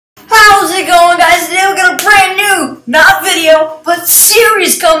not video, but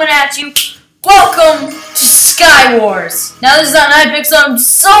series coming at you. Welcome to Skywars. Now this is on Epic, so I'm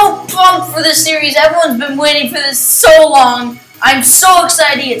so pumped for this series. Everyone's been waiting for this so long. I'm so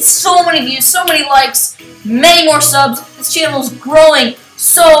excited to get so many views, so many likes, many more subs. This channel is growing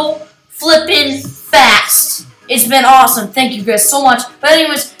so flippin' fast. It's been awesome. Thank you guys so much. But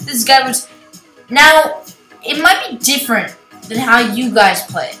anyways, this is Skywars. Now, it might be different than how you guys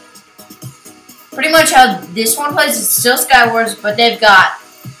play. Pretty much how this one plays is still Skywars, but they've got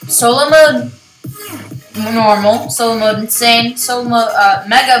solo mode, normal, solo mode, insane, solo mode,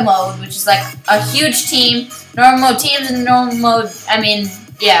 mega mode, which is like a huge team, normal mode teams, and normal mode,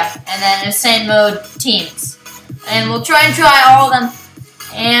 yeah, and then insane mode teams. And we'll try all of them.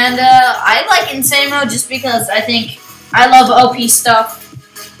 And I like insane mode just because I think I love OP stuff.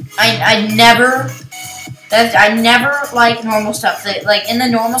 I never like normal stuff. Like in the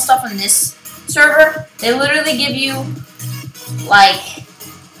normal stuff in this server, they literally give you like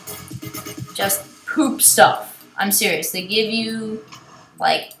just poop stuff. I'm serious. They give you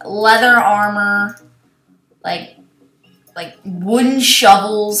like leather armor, like wooden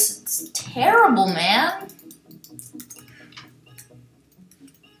shovels. It's terrible, man.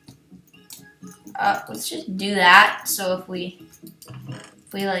 Let's just do that. So if we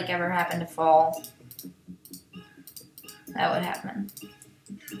like ever happen to fall, that would happen.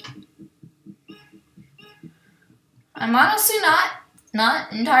 I'm honestly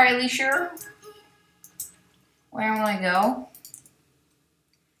not entirely sure where I want to go.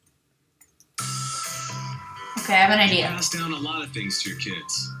 Okay, I have an idea. Pass down a lot of things to your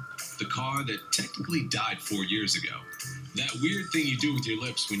kids. The car that technically died 4 years ago. That weird thing you do with your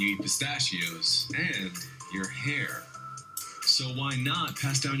lips when you eat pistachios. And your hair. So why not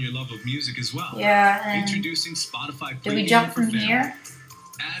pass down your love of music as well? Yeah, Introducing Spotify. Do we jump from here?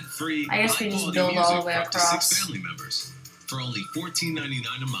 Ad-free, I guess we just build all the way across. Up to 6 family members for only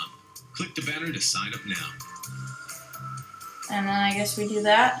 $14.99 a month. Click the banner to sign up now. And then I guess we do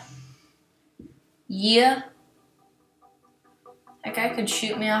that. Yeah. That guy could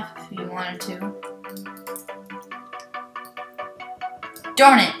shoot me off if he wanted to.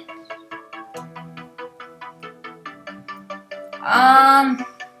 Darn it.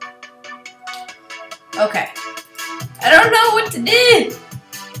 Okay. I don't know what to do.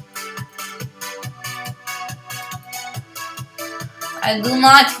 I do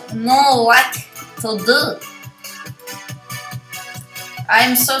not know what to do.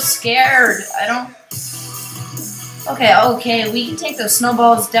 I'm so scared. I don't... Okay, we can take those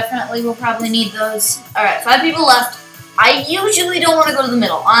snowballs. Definitely, we'll probably need those. Alright, 5 people left. I usually don't want to go to the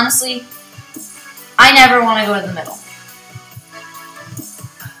middle. Honestly, I never want to go to the middle.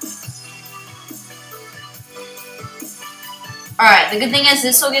 Alright, the good thing is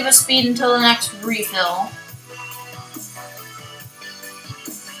this will give us speed until the next refill.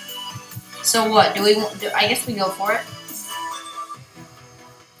 So what, I guess we go for it.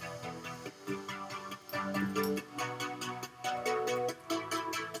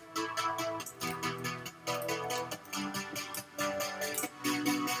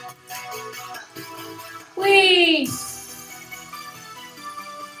 Whee!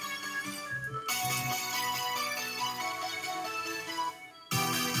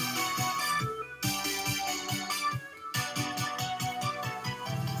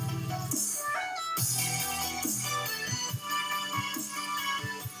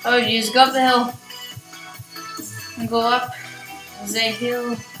 Oh jeez, go up the hill. And go up. There's a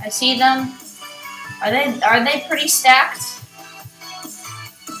hill. I see them. Are they pretty stacked?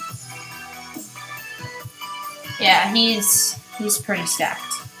 Yeah, he's pretty stacked.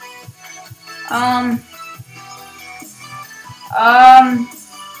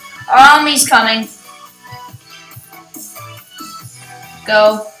 He's coming.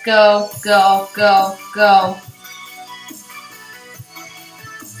 Go, go, go, go, go.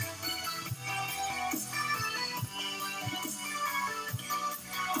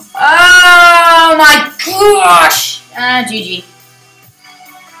 Oh my gosh! GG.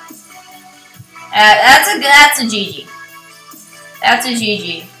 That's a GG. That's a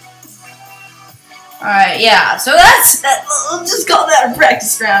GG. Alright, yeah. So we'll just call that a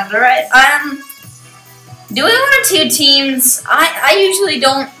practice round, alright? Doing 1 or 2 teams, I usually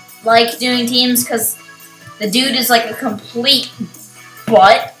don't like doing teams because the dude is like a complete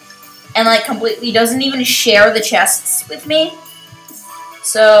butt and like completely doesn't even share the chests with me.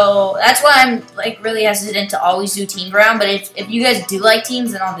 So that's why I'm like really hesitant to always do team round. But if you guys do like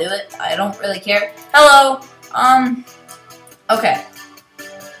teams, then I'll do it. I don't really care. Hello. Okay.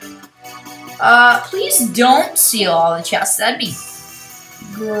 Please don't seal all the chests. That'd be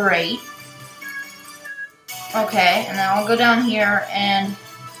great. Okay, and then I'll go down here and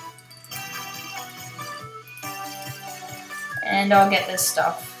I'll get this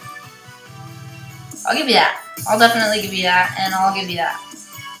stuff. I'll give you that. I'll definitely give you that, and I'll give you that.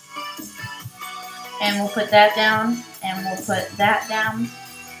 And we'll put that down, and we'll put that down,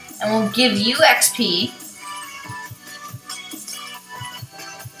 and we'll give you XP.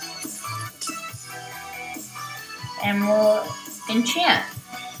 And we'll enchant.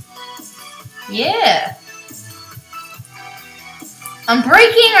 Yeah. I'm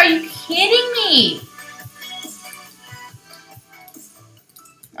breaking, are you kidding me?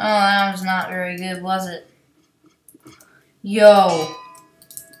 Oh, that was not very good, was it? Yo.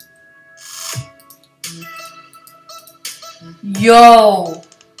 Yo.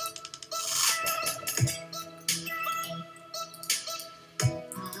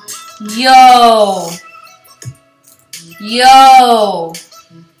 Yo. Yo.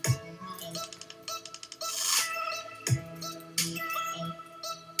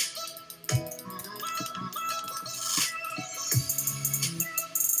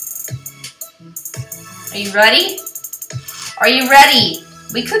 Are you ready? Are you ready?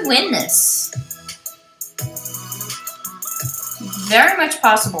 We could win this. Very much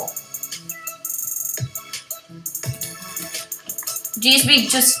possible. GSB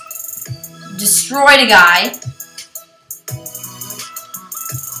just destroyed a guy.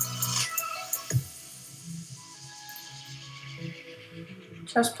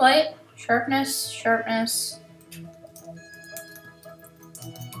 Chest plate, sharpness, sharpness.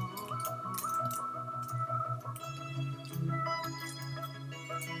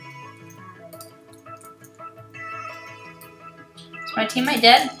 Is my teammate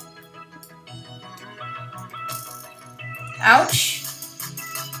dead? Ouch.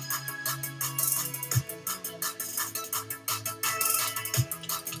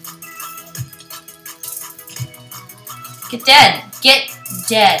 Get dead. Get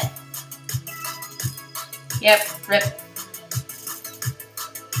dead. Yep, rip.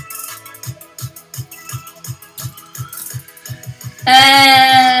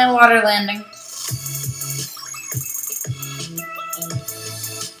 And water landing.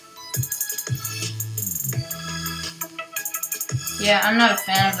 Yeah, I'm not a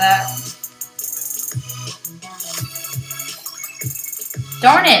fan of that.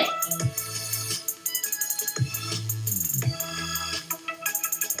 Darn it!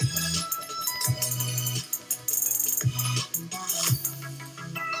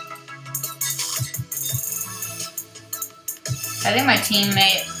 I think my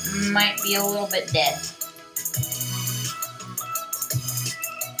teammate might be a little bit dead.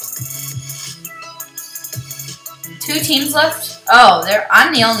 Two teams left? Oh,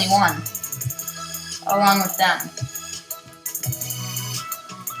 I'm the only one. Along with them.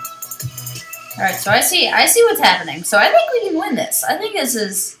 Alright, so I see what's happening. So I think we can win this. I think this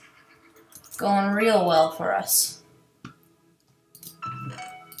is going real well for us.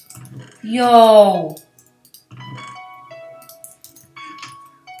 Yo.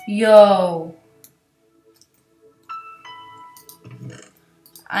 Yo.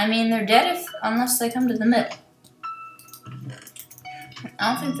 I mean, they're dead unless they come to the middle.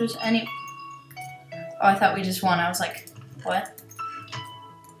 I don't think there's any... Oh, I thought we just won. I was like, what?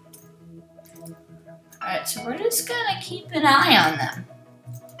 Alright, so we're just gonna keep an eye on them.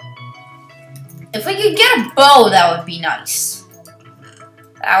 If we could get a bow, that would be nice.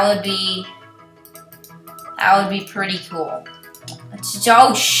 That would be pretty cool.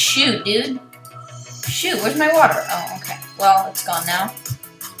 Oh, shoot, dude. Shoot, where's my water? Oh, okay. Well, it's gone now.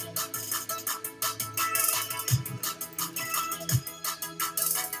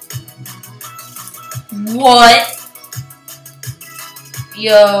 What?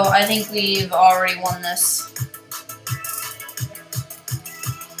 Yo, I think we've already won this.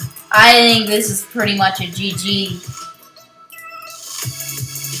 I think this is pretty much a GG.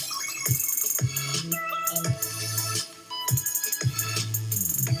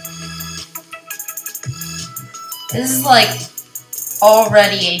 This is like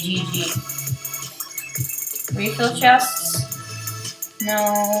already a GG. Refill chests?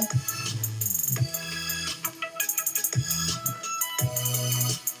 No.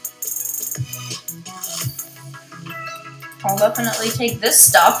 I'll definitely take this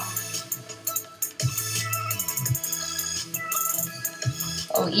stuff.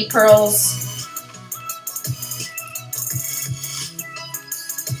 Oh, E-pearls.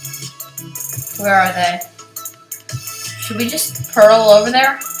 Where are they? Should we just pearl over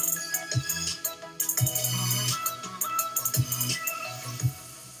there?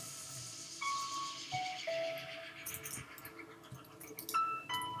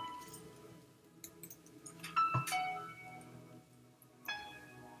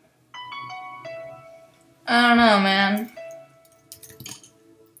 I don't know, man.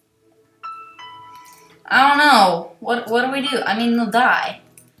 I don't know. What do we do? I mean, they'll die.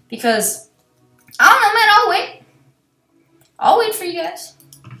 Because, I don't know, man. I'll wait. I'll wait for you guys.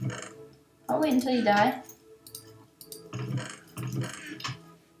 I'll wait until you die.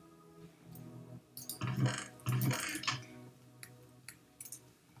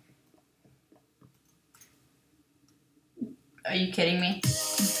 Are you kidding me?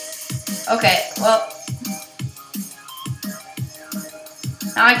 Okay, well.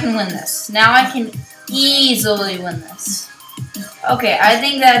 Now I can win this. Now I can easily win this. Okay, I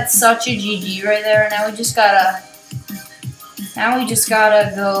think that's such a GG right there. Now we just gotta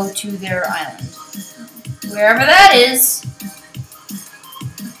go to their island. Wherever that is.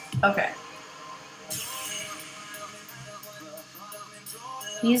 Okay.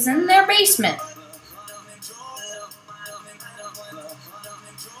 He's in their basement.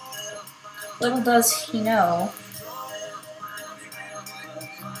 Little does he know,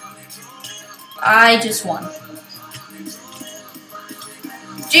 I just won.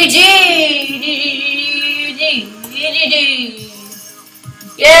 GG!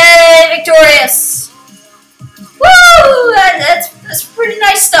 Yay, victorious! Woo! That's pretty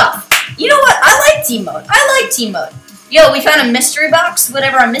nice stuff. You know what? I like team mode. I like team mode. Yo, we found a mystery box.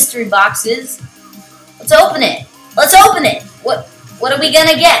 Whatever our mystery box is. Let's open it. Let's open it. What are we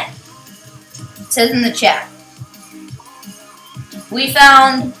gonna get? It says in the chat. We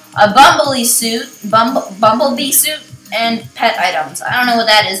found a bumblebee suit, and pet items. I don't know what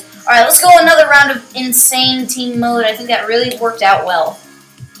that is. Alright, let's go another round of insane team mode. I think that really worked out well.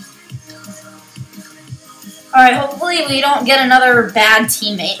 Alright, hopefully we don't get another bad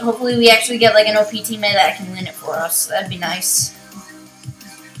teammate. Hopefully we actually get like an OP teammate that can win it for us. That'd be nice.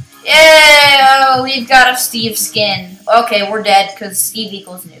 Yay! Oh, we've got a Steve skin. Okay, we're dead because Steve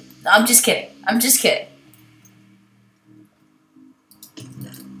equals noob. I'm just kidding. I'm just kidding.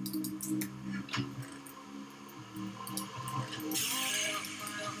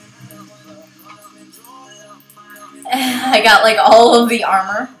 I got like all of the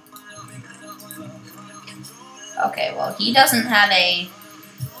armor. Okay, well he doesn't have a...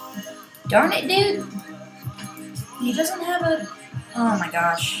 Darn it, dude. He doesn't have a... Oh my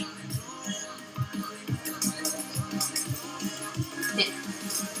gosh.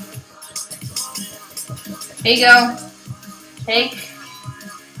 Here you go. Take.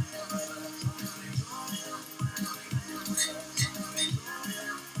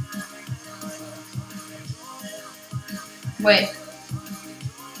 Wait.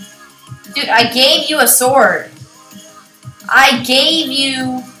 Dude, I gave you a sword. I gave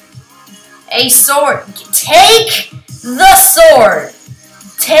you a sword. Take the sword.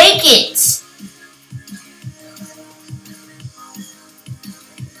 Take it.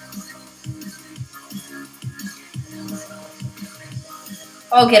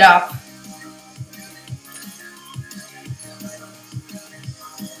 Oh, get off.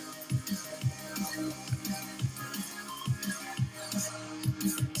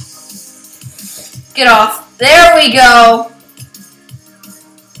 Get off. There we go.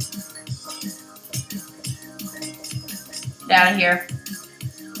 Get out of here.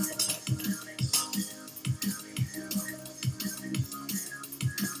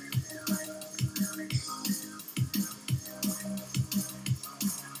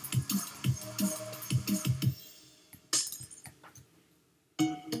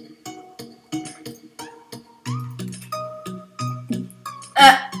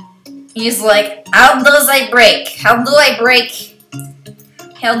 He's like, how does I break? How do I break?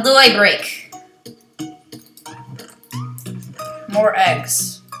 How do I break? More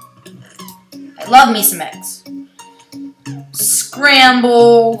eggs. I love me some eggs.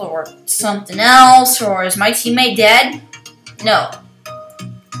 Scrambled or something else, or is my teammate dead? No.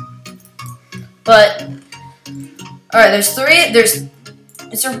 But, alright, there's three, is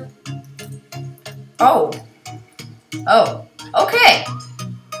there, oh. Oh, okay.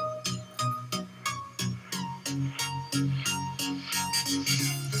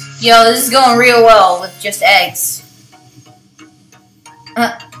 Yo, this is going real well with just eggs.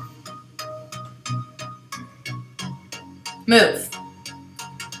 Move.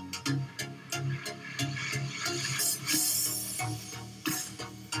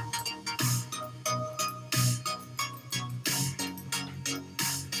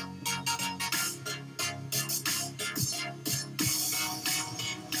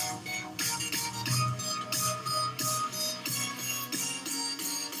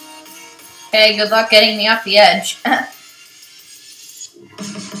 Okay, good luck getting me off the edge.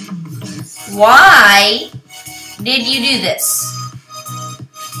 Why did you do this?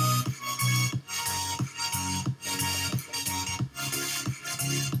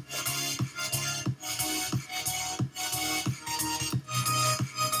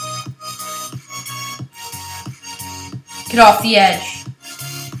 Get off the edge.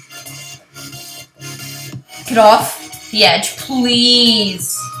 Get off the edge,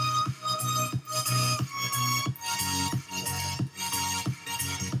 please.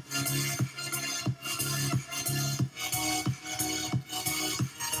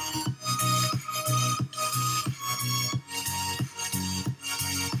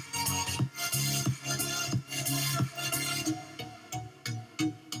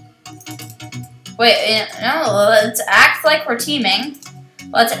 Wait, no, let's act like we're teaming.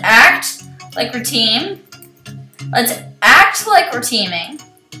 Let's act like we're team. Let's act like we're teaming,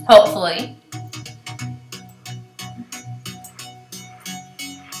 hopefully.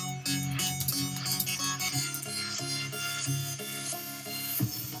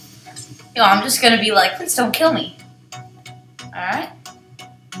 Yo, I'm just gonna be like, please don't kill me. Alright?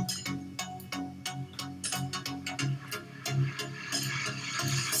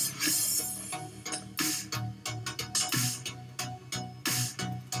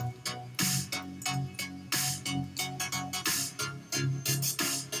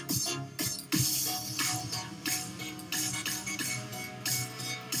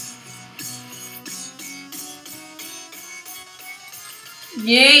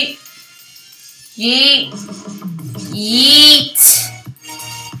 Yeet. Yeet. Yeet.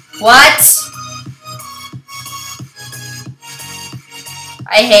 What?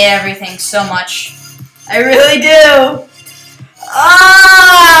 I hate everything so much. I really do.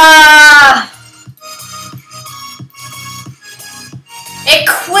 Ah! It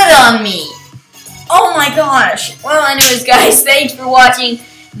quit on me. Oh my gosh. Well, anyways, guys, thanks for watching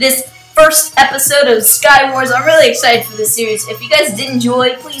this first episode of Skywars. I'm really excited for this series. If you guys did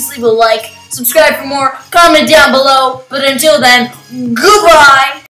enjoy, please leave a like, subscribe for more, comment down below. But until then, goodbye!